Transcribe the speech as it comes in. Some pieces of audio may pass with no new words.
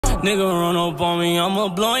Nigga run up on me, I'ma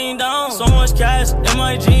blow him down. So much cash in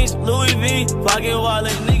my jeans, Louis V, pocket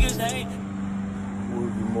wallet, niggas hate.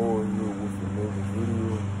 Will be more here with another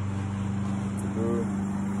video today.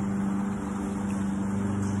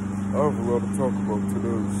 I have a lot to talk about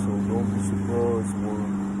today, so don't be surprised when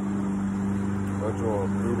I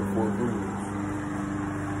drop 3 to 4 videos.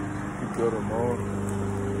 Keep that in mind.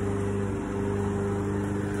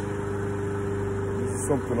 This is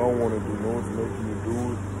something I want to do. No one's making me do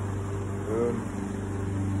it. And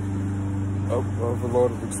I have a lot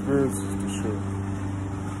of experiences to share.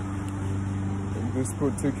 In this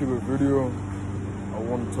particular video, I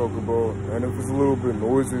want to talk about, and if it's a little bit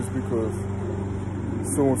noisy, it's because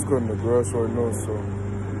someone's cutting the grass right now, so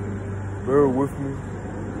bear with me.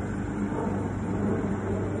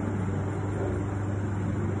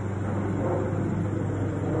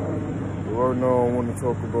 But right now, I want to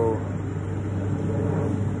talk about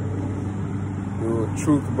the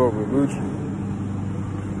truth about religion.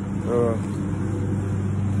 I'm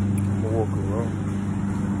gonna walk around.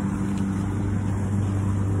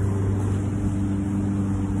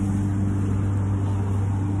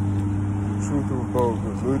 The truth about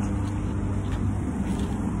religion.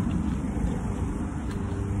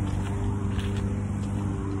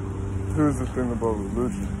 Here's the thing about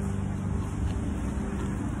religion.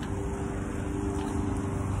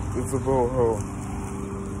 It's about how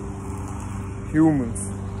humans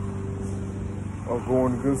are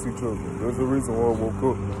going against each other. There's a reason why I woke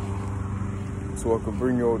up, man, so I can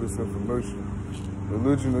bring you all this information.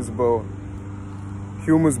 Religion is about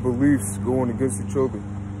humans' beliefs going against each other,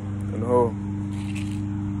 and how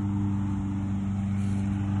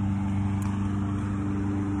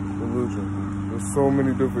religion. There's so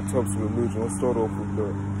many different types of religion. Let's start off with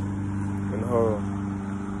that, and how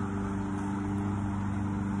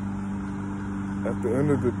at the end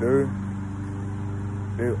of the day,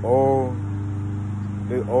 they all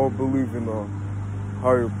believe in a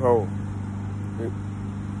higher power.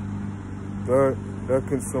 That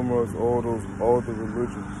can summarize all the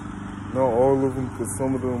religions. Not all of them, because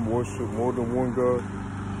some of them worship more than one God.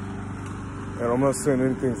 And I'm not saying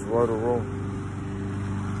anything's right or wrong.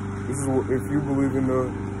 This is what, if you believe in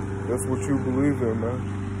that, that's what you believe in, man.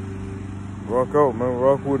 Rock out, man.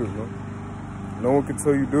 Rock with it, man. No one can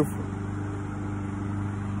tell you different.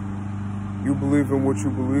 You believe in what you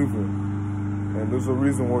believe in, and there's a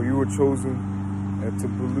reason why you were chosen, and to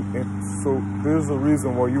believe. And so there's a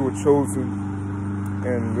reason why you were chosen,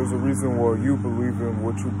 and there's a reason why you believe in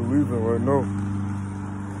what you believe in right now.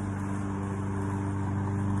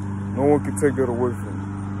 No one can take that away from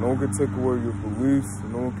you. No one can take away your beliefs.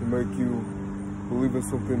 No one can make you believe in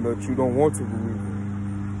something that you don't want to believe in.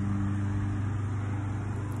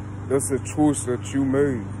 That's a choice that you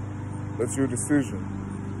made. That's your decision.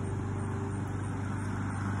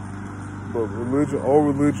 But religion, all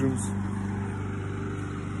religions,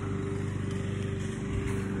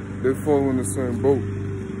 they fall in the same boat.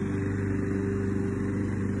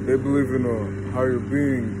 They believe in a higher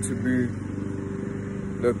being to be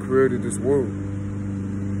that created this world.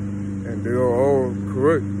 And they are all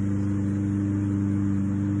correct.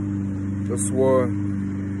 That's why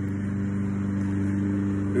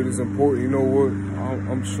it is important. You know what?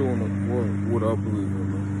 I'm showing up what I believe in.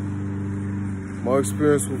 My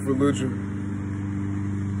experience with religion,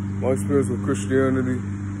 my experience with Christianity,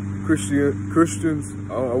 Christians,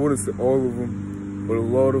 I wouldn't say all of them, but a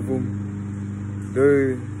lot of them,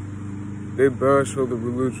 they bash other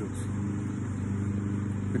religions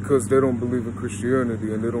because they don't believe in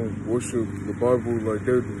Christianity and they don't worship the Bible like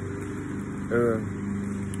they do.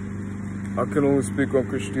 And I can only speak on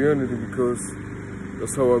Christianity because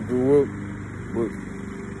that's how I grew up, but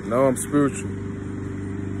now I'm spiritual.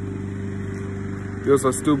 Yes,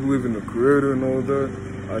 I still believe in the Creator and all that.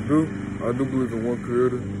 I do believe in one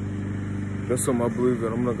Creator. That's something I believe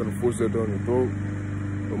in. I'm not gonna force that down your throat.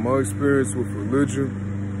 But my experience with religion,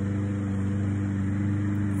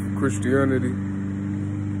 Christianity,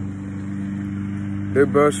 they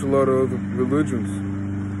bash a lot of other religions.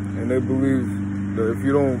 And they believe that if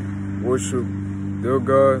you don't worship their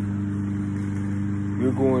God,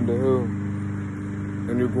 you're going to hell.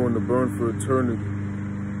 And you're going to burn for eternity.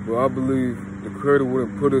 But I believe the Creator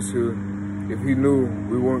wouldn't put us here if He knew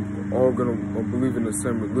we weren't all gonna believe in the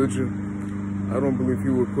same religion. I don't believe He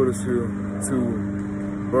would put us here to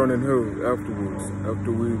burn in hell afterwards,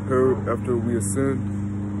 after we ascend.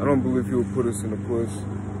 I don't believe He would put us in a place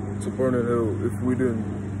to burn in hell if we didn't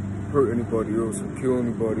hurt anybody else or kill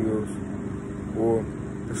anybody else or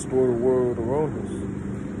destroy the world around us.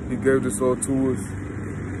 He gave this all to us.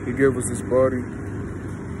 He gave us His body,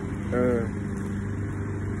 and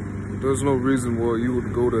there's no reason why you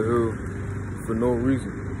would go to hell for no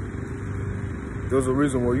reason. There's a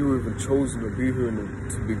reason why you were even chosen to be here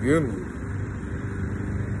to begin with.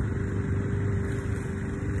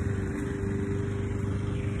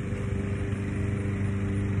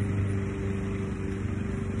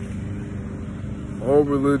 All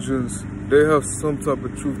religions, they have some type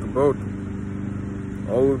of truth about them.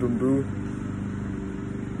 All of them do.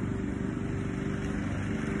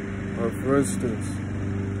 For instance,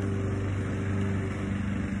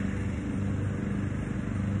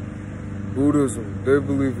 Buddhism, they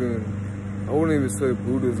believe in, I wouldn't even say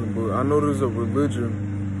Buddhism, but I know there's a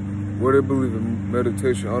religion where they believe in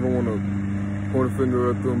meditation. I don't want to point a finger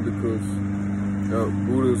at them because,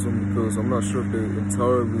 Buddhism, because I'm not sure if they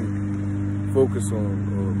entirely focus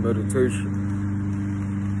on meditation.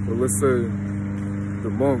 But let's say the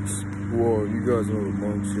monks, who are, you guys know the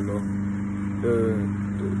monks, you know,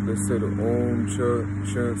 they say the Om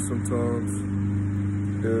chant sometimes.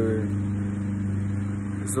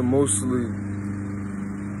 It's a mostly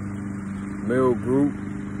male group,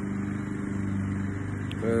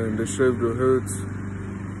 and they shave their heads.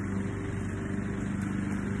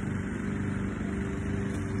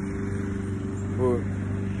 But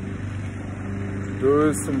there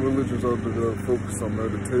is some religions out there that focus on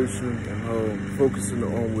meditation and how focusing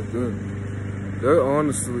on within. That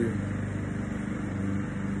honestly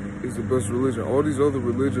is the best religion. All these other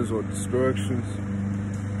religions are distractions,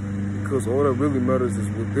 because all that really matters is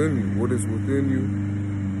within you. What is within you?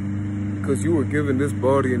 Because you were given this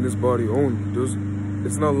body and this body only.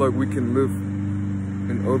 It's not like we can live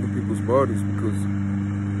in other people's bodies, because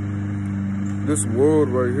this world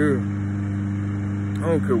right here, I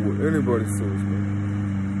don't care what anybody says, man.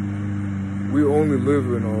 We only live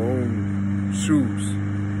in our own shoes.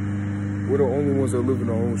 We're the only ones that live in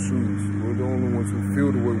our own shoes. We're the only ones who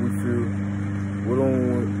feel the way we feel. We're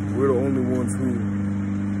the only ones who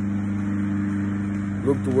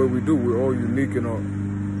look the way we do. We're all unique in our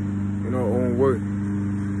own way.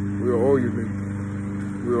 We are all unique.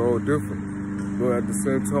 We are all different. But at the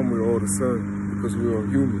same time, we're all the same, because we are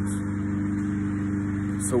humans.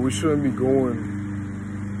 So we shouldn't be going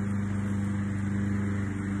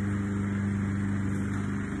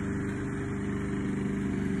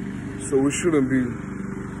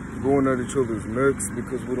at each other's necks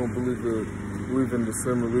because we don't believe in the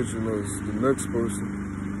same religion as the next person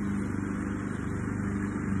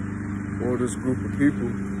or this group of people.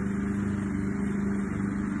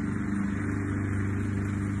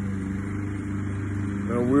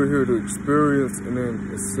 Now we're here to experience and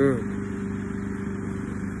then ascend.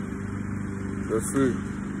 That's it.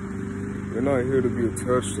 We're not here to be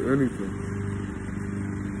attached to anything.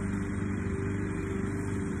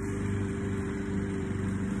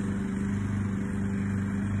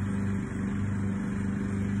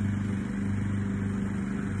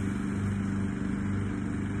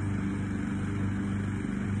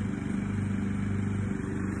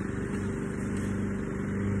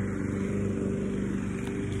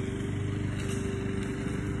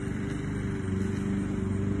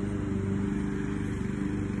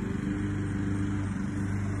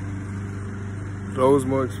 That was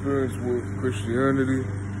my experience with Christianity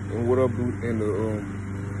and what I believe in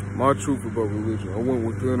my truth about religion. I went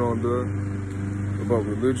within on that about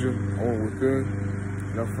religion. I went within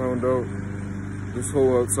and I found out this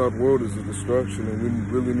whole outside world is a distraction, and we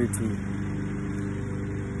really need to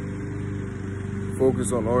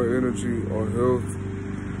focus on our energy, our health,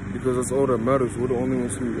 because that's all that matters. We're the only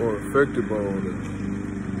ones who are affected by all that.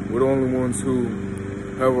 We're the only ones who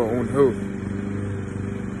have our own health.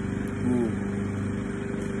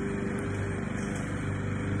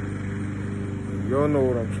 Y'all know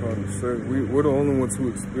what I'm trying to say. We're the only ones who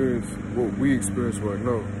experience what we experience right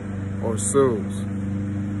now, ourselves.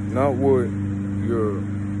 Not what your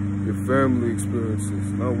family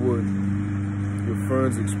experiences, not what your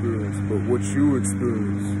friends experience, but what you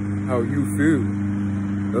experience, how you feel.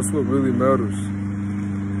 That's what really matters.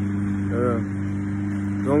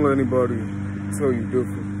 And don't let anybody tell you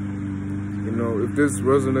different. You know, if this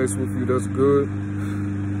resonates with you, that's good.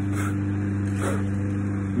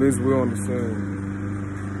 It means we're on the same.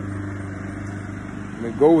 I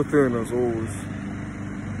mean, go within as always,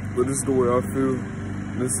 but this is the way I feel.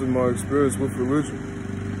 This is my experience with religion,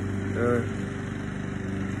 and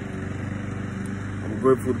I'm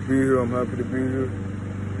grateful to be here. I'm happy to be here.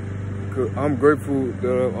 I'm grateful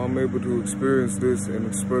that I'm able to experience this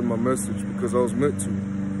and spread my message, because I was meant to.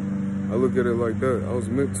 I look at it like that. I was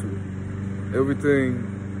meant to.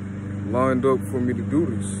 Everything lined up for me to do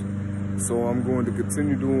this, so I'm going to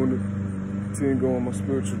continue doing it, continue going on my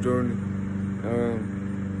spiritual journey. I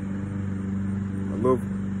love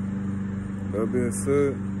That being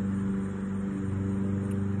said,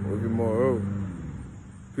 we'll get more out.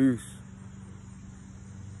 Peace.